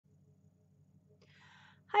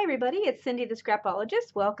Hi everybody, it's Cindy the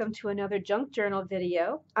Scrapologist. Welcome to another junk journal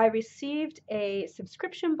video. I received a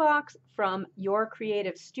subscription box from Your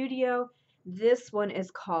Creative Studio. This one is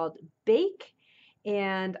called Bake,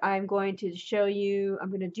 and I'm going to I'm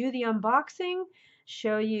going to do the unboxing,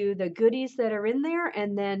 show you the goodies that are in there,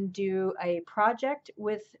 and then do a project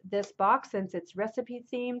with this box since it's recipe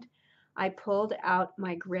themed. I pulled out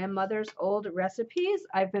my grandmother's old recipes.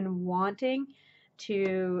 I've been wanting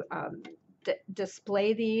to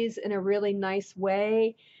display these in a really nice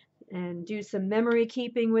way and do some memory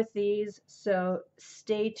keeping with these. So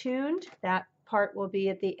stay tuned. That part will be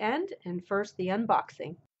at the end. And first, the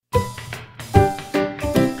unboxing.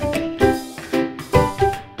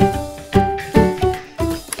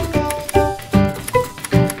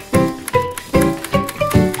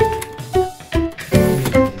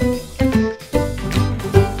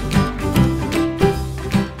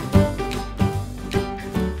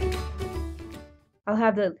 I'll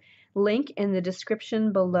have the link in the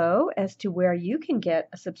description below as to where you can get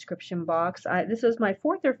a subscription box. This is my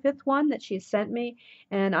fourth or fifth one that she's sent me,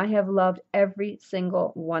 and I have loved every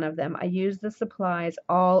single one of them. I use the supplies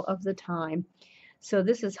all of the time. So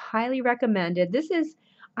this is highly recommended.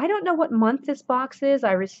 I don't know what month this box is.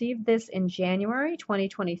 I received this in January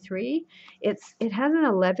 2023. It has an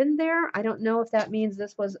 11 there. I don't know if that means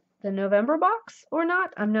this was the November box or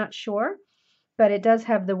not. I'm not sure. But it does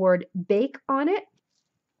have the word bake on it.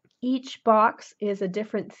 Each box is a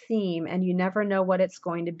different theme and you never know what it's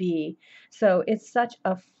going to be. So it's such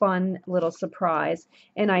a fun little surprise.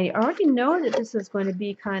 And I already know that this is going to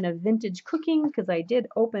be kind of vintage cooking because I did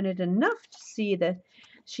open it enough to see that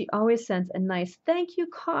she always sends a nice thank you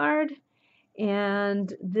card.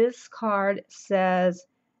 And this card says,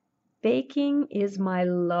 "Baking is my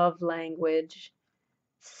love language."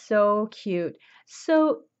 So cute.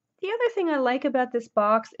 So the other thing I like about this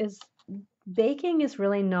box is baking is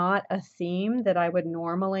really not a theme that I would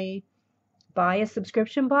normally buy a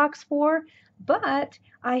subscription box for, but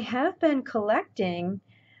I have been collecting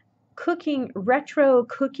retro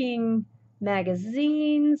cooking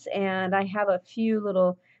magazines, and I have a few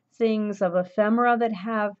little things of ephemera that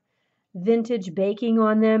have vintage baking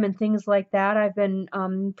on them and things like that. I've been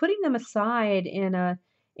putting them aside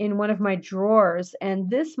in one of my drawers, and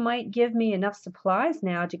this might give me enough supplies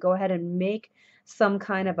now to go ahead and make some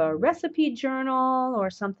kind of a recipe journal or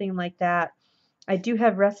something like that. I do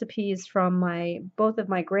have recipes from both of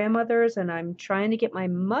my grandmothers, and I'm trying to get my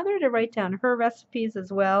mother to write down her recipes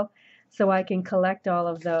as well so I can collect all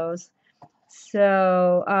of those.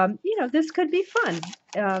 So, this could be fun.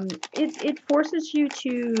 It forces you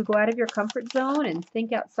to go out of your comfort zone and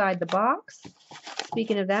think outside the box.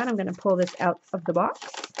 Speaking of that, I'm going to pull this out of the box.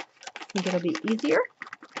 I think it'll be easier.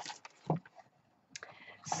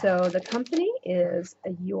 So the company is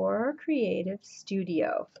Your Creative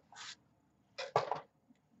Studio.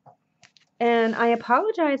 And I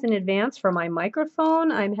apologize in advance for my microphone.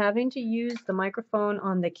 I'm having to use the microphone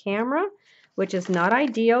on the camera, which is not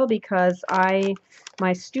ideal because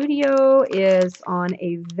my studio is on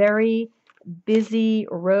a very busy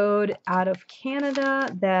road out of Canada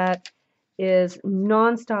that is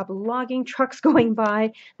nonstop logging trucks going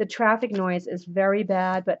by. The traffic noise is very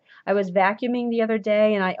bad, but I was vacuuming the other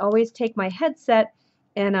day, and I always take my headset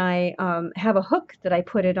and I have a hook that I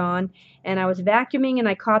put it on, and I was vacuuming and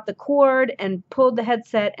I caught the cord and pulled the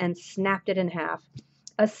headset and snapped it in half.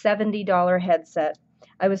 A $70 headset.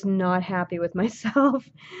 I was not happy with myself.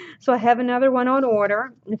 So I have another one on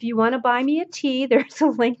order. If you want to buy me a tea, there's a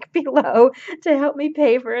link below to help me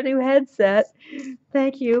pay for a new headset.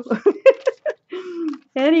 Thank you.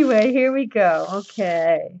 Anyway, here we go.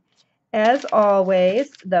 Okay. As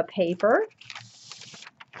always, the paper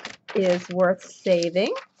is worth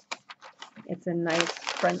saving. It's a nice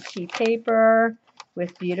crunchy paper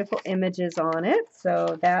with beautiful images on it.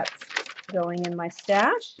 So that's going in my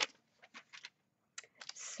stash.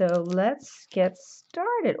 So let's get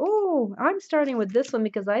started. Oh, I'm starting with this one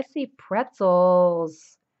because I see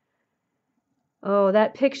pretzels. Oh,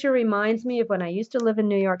 that picture reminds me of when I used to live in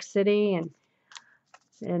New York City, and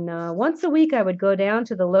once a week I would go down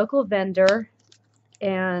to the local vendor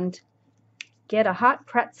and get a hot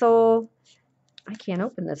pretzel. I can't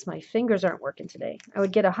open this. My fingers aren't working today. I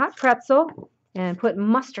would get a hot pretzel and put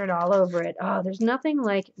mustard all over it. Oh, there's nothing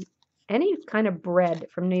like any kind of bread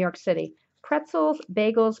from New York City. Pretzels,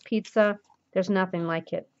 bagels, pizza, there's nothing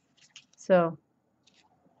like it. So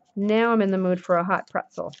now I'm in the mood for a hot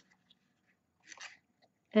pretzel.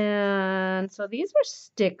 And so these are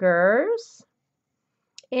stickers.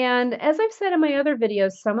 And as I've said in my other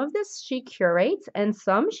videos, some of this she curates and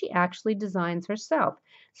some she actually designs herself.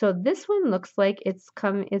 So this one looks like it's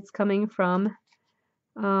coming from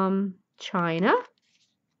China.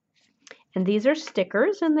 And these are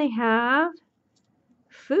stickers, and they have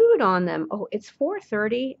food on them. Oh, it's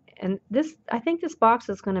 4:30, and this, I think this box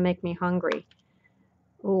is going to make me hungry.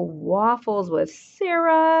 Oh, waffles with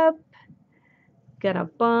syrup. Got a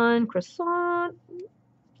bun, croissant.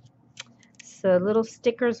 So little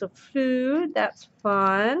stickers of food. That's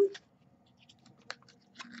fun.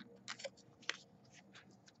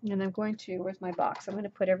 And I'm going to, where's my box? I'm going to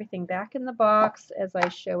put everything back in the box as I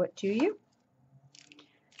show it to you.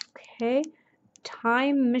 Okay.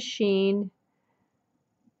 Time machine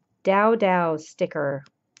Dao Dao sticker.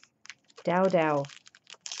 Dao Dao.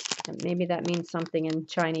 And maybe that means something in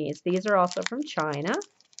Chinese. These are also from China.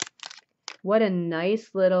 What a nice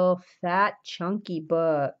little fat chunky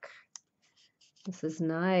book. This is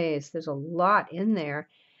nice. There's a lot in there.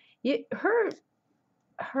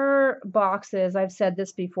 Her boxes, I've said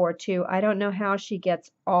this before too, I don't know how she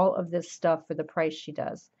gets all of this stuff for the price she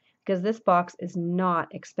does, because this box is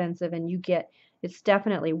not expensive, and it's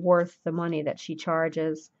definitely worth the money that she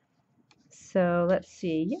charges. So let's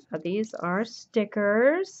see. Yeah, these are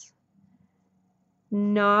stickers.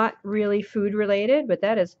 Not really food related, but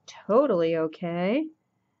that is totally okay.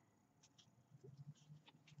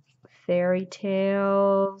 Fairy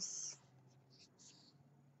tales.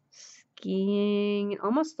 Skiing. It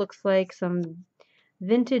almost looks like some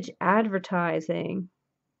vintage advertising.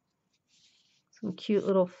 Some cute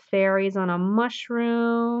little fairies on a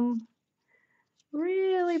mushroom.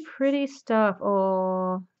 Really pretty stuff.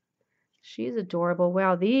 Oh, she's adorable.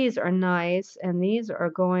 Wow, these are nice, and these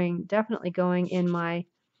are definitely going in my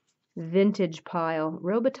vintage pile.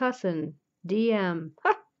 Robitussin DM.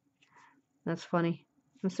 Ha! That's funny.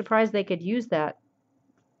 I'm surprised they could use that.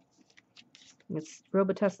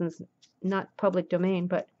 Robitussin's not public domain,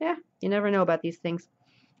 but yeah, you never know about these things.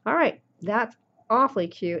 All right, that's awfully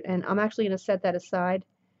cute, and I'm actually going to set that aside.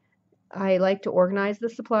 I like to organize the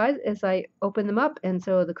supplies as I open them up, and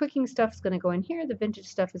so the cooking stuff is going to go in here. The vintage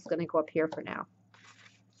stuff is going to go up here for now.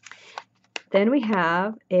 Then we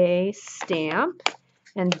have a stamp,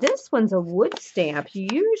 and this one's a wood stamp.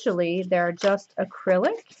 Usually they're just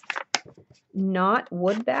acrylic, not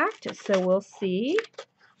wood backed, so we'll see.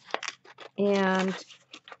 And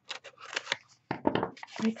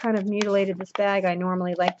I kind of mutilated this bag. I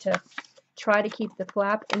normally like to try to keep the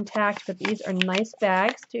flap intact, but these are nice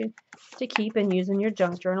bags to keep and use in your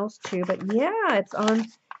junk journals too. But yeah,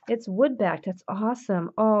 it's wood backed. That's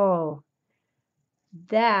awesome. Oh,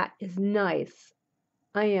 that is nice.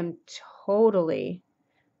 I am totally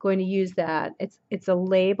going to use that. It's a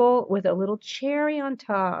label with a little cherry on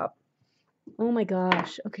top. Oh my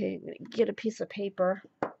gosh. Okay, I'm gonna get a piece of paper.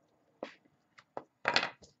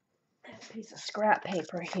 A piece of scrap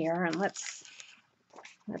paper here, and let's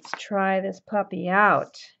try this puppy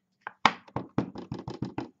out.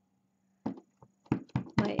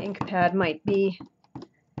 My ink pad might be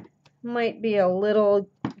a little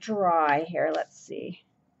dry here. Let's see.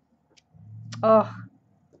 Oh,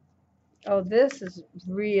 this is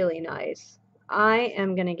really nice. I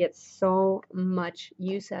am going to get so much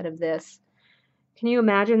use out of this. Can you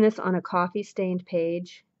imagine this on a coffee stained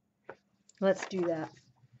page? Let's do that.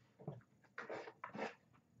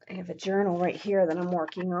 I have a journal right here that I'm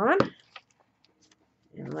working on.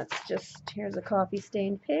 And here's a coffee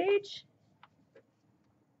stained page.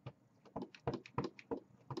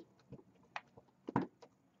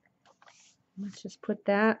 Let's just put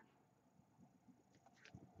that.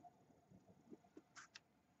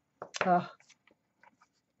 Oh.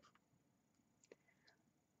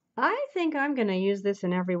 I think I'm going to use this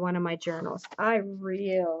in every one of my journals. I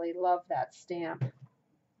really love that stamp.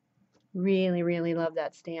 Really, really love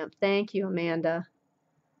that stamp. Thank you, Amanda.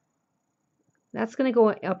 That's going to go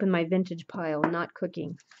up in my vintage pile, not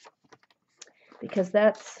cooking, because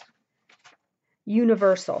that's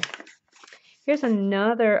universal. Here's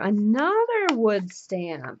another wood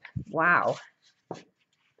stamp. Wow.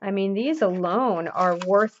 I mean, these alone are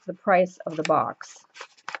worth the price of the box.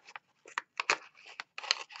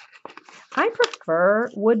 I prefer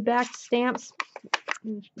wood-backed stamps,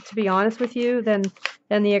 to be honest with you, than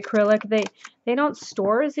the acrylic. They don't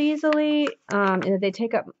store as easily, and they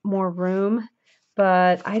take up more room,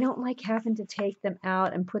 but I don't like having to take them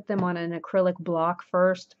out and put them on an acrylic block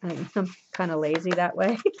first. I'm kind of lazy that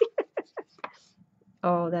way.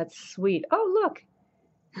 Oh, that's sweet. Oh, look.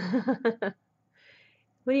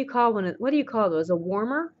 What do you call those? A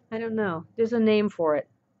warmer? I don't know. There's a name for it.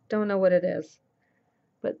 Don't know what it is.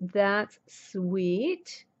 But that's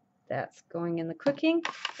sweet. That's going in the cooking.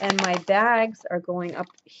 And my bags are going up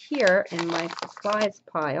here in my supplies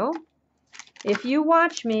pile. If you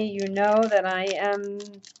watch me, you know that I am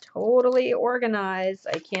totally organized.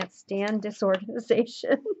 I can't stand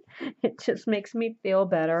disorganization. It just makes me feel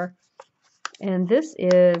better. And this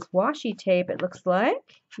is washi tape, it looks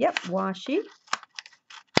like. Yep, washi.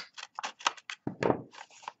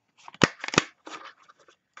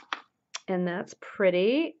 And that's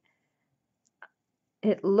pretty.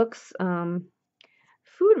 It looks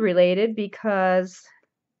food related because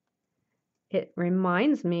it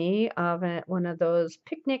reminds me of one of those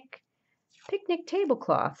picnic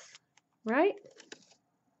tablecloths, right?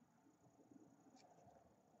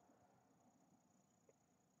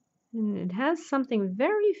 And it has something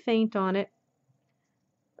very faint on it,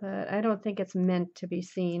 but I don't think it's meant to be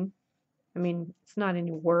seen. I mean, it's not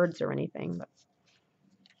any words or anything, but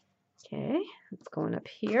okay, it's going up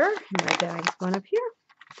here. My bag's going up here.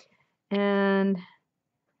 And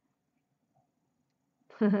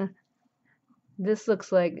this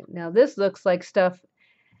looks like stuff.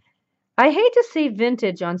 I hate to see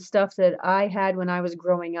vintage on stuff that I had when I was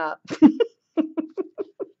growing up.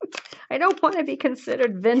 I don't want to be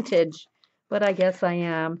considered vintage, but I guess I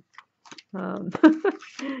am.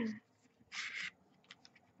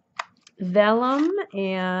 Vellum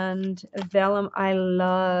and vellum. I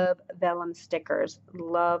love vellum stickers.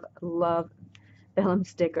 Love vellum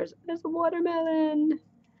stickers. There's a watermelon.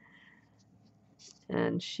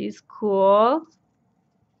 And she's cool.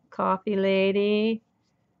 Coffee lady.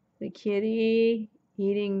 The kitty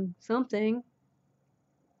eating something.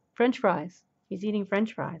 French fries. He's eating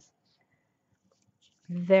French fries.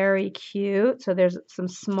 Very cute. So there's some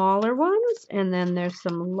smaller ones, and then there's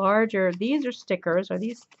some larger. These are stickers. Are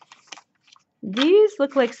these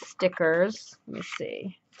look like stickers. Let me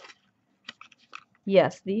see.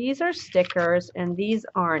 Yes, these are stickers, and these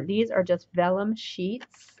aren't. These are just vellum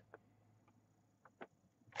sheets.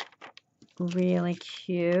 Really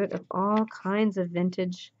cute, of all kinds of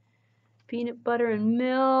vintage peanut butter and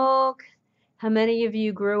milk. How many of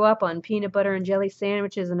you grew up on peanut butter and jelly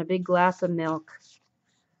sandwiches and a big glass of milk?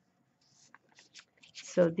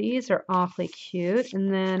 So these are awfully cute.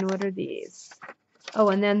 And then what are these? Oh,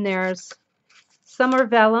 and then there's some are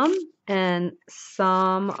vellum and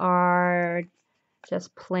some are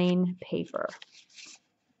just plain paper.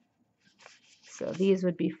 So these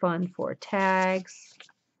would be fun for tags.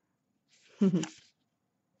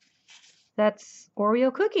 That's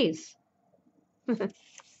Oreo cookies.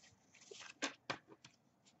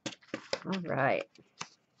 All right.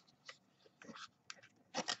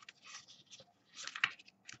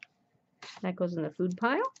 That goes in the food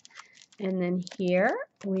pile. And then here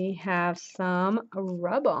we have some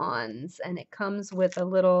rub-ons, and it comes with a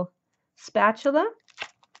little spatula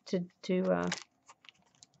to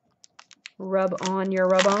rub on your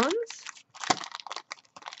rub-ons.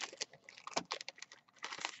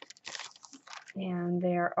 And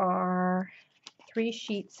there are 3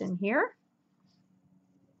 sheets in here.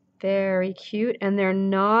 Very cute, and they're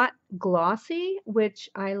not glossy, which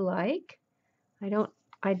I like. I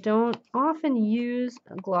don't often use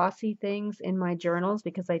glossy things in my journals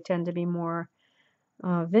because I tend to be more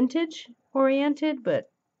vintage oriented, but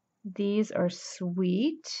these are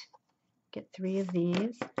sweet. Get 3 of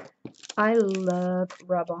these. I love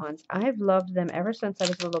rub-ons. I've loved them ever since I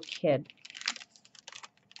was a little kid.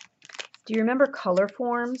 Do you remember color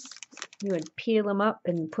forms? You would peel them up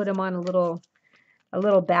and put them on a little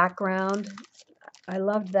background. I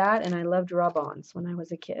loved that, and I loved rub-ons when I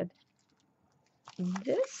was a kid.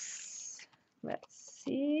 This, let's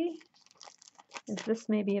see, is this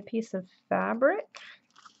maybe a piece of fabric?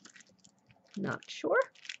 Not sure.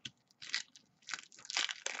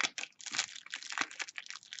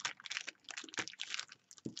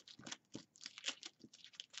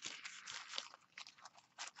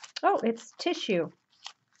 Oh, it's tissue.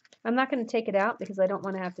 I'm not going to take it out because I don't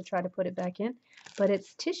want to have to try to put it back in, but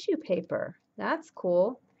it's tissue paper. That's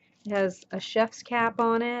cool. It has a chef's cap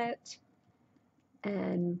on it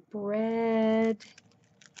and bread,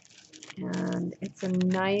 and it's a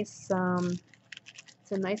nice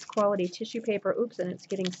quality tissue paper. Oops, and it's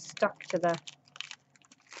getting stuck to the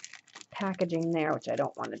packaging there, which I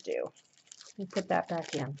don't want to do. Let me put that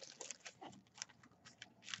back in.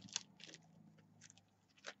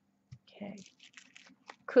 Okay.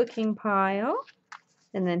 Cooking pile.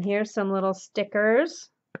 And then here's some little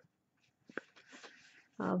stickers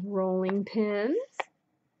of rolling pins.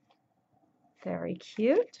 Very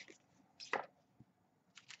cute.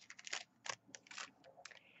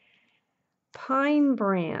 Pine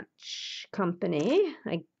Branch Company,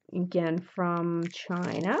 again from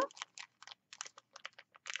China.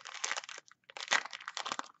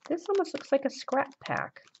 This almost looks like a scrap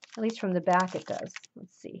pack, at least from the back it does.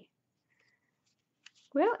 Let's see.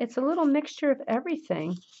 Well, it's a little mixture of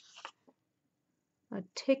everything. A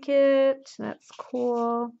ticket, that's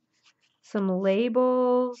cool. Some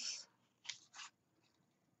labels.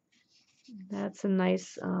 That's a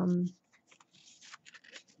nice,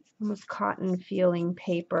 almost cotton feeling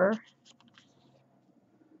paper.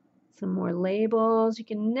 Some more labels. You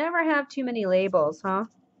can never have too many labels, huh?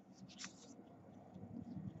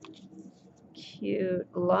 Cute.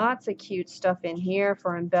 Lots of cute stuff in here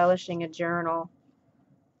for embellishing a journal.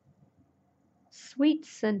 Sweet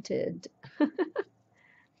scented.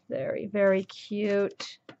 Very, very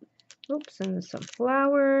cute. Oops, and some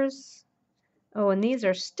flowers. Oh, and these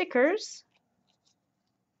are stickers.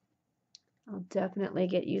 I'll definitely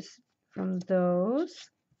get use from those.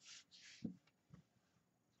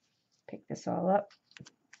 Pick this all up.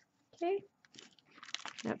 Okay.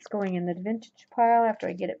 That's going in the vintage pile after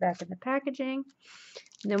I get it back in the packaging.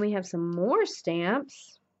 And then we have some more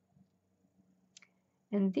stamps.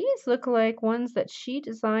 And these look like ones that she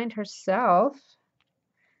designed herself.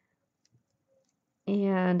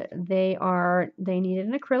 And they needed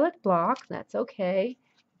an acrylic block. That's okay.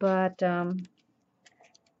 But let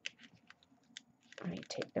me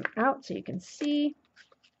take them out so you can see.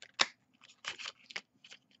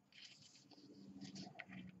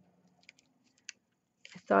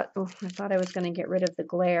 I thought I was going to get rid of the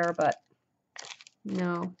glare, but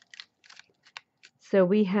no. So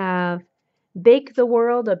we have Bake the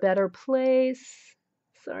World a Better Place.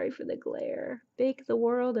 Sorry for the glare. Bake the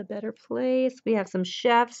World a Better Place. We have some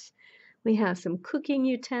chefs. We have some cooking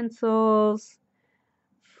utensils.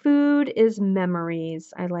 Food is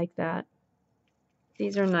memories. I like that.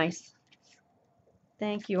 These are nice.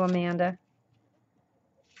 Thank you, Amanda.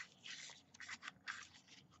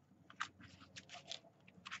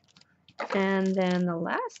 And then the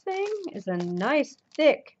last thing is a nice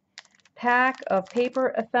thick pack of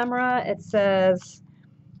paper ephemera. It says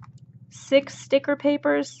 6 sticker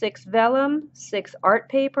papers, 6 vellum, 6 art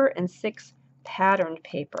paper, and 6 patterned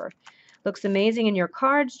paper. Looks amazing in your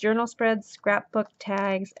cards, journal spreads, scrapbook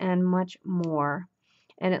tags, and much more.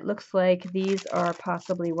 And it looks like these are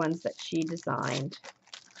possibly ones that she designed.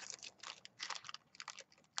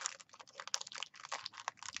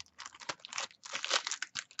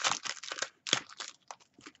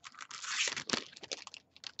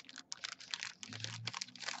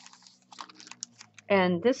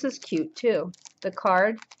 And this is cute too. The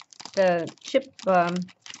card, the chip,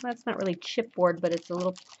 that's not really chipboard, but it's a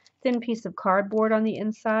little thin piece of cardboard on the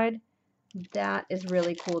inside. That is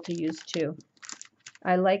really cool to use too.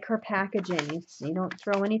 I like her packaging. You don't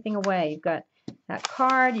throw anything away. You've got that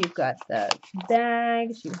card, you've got the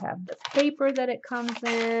bags, you have the paper that it comes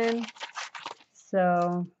in.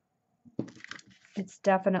 So it's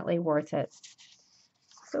definitely worth it.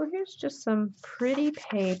 So here's just some pretty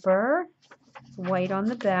paper. White on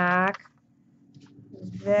the back.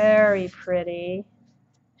 Very pretty.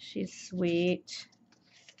 She's sweet.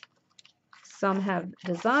 Some have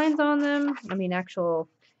designs on them. I mean, actual,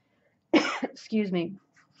 excuse me,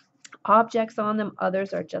 objects on them.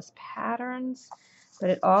 Others are just patterns.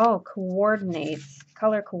 But it all coordinates,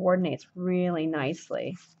 color coordinates really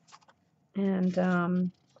nicely.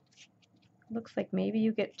 And looks like maybe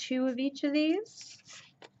you get 2 of each of these.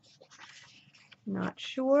 Not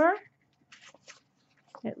sure.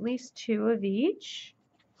 At least 2 of each.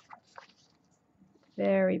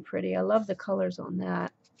 Very pretty. I love the colors on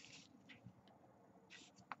that.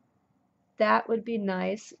 That would be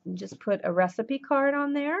nice. Just put a recipe card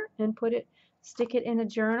on there and stick it in a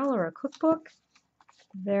journal or a cookbook.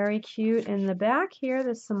 Very cute. In the back here,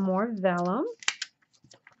 there's some more vellum.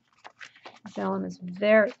 Vellum is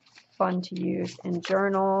very fun to use in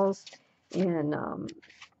journals, in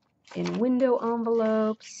window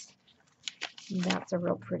envelopes. That's a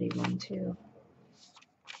real pretty one too.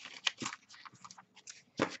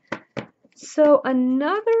 So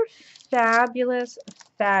another fabulous,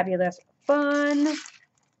 fabulous, fun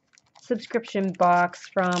subscription box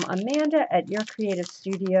from Amanda at Your Creative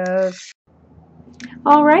Studios.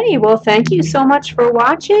 Alrighty, well, thank you so much for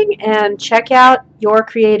watching, and check out Your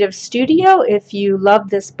Creative Studio if you love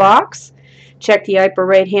this box. Check the upper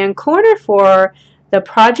right hand corner for the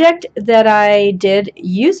project that I did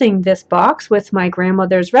using this box with my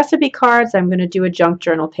grandmother's recipe cards. I'm going to do a junk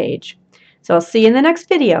journal page. So I'll see you in the next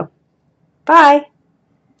video. Bye!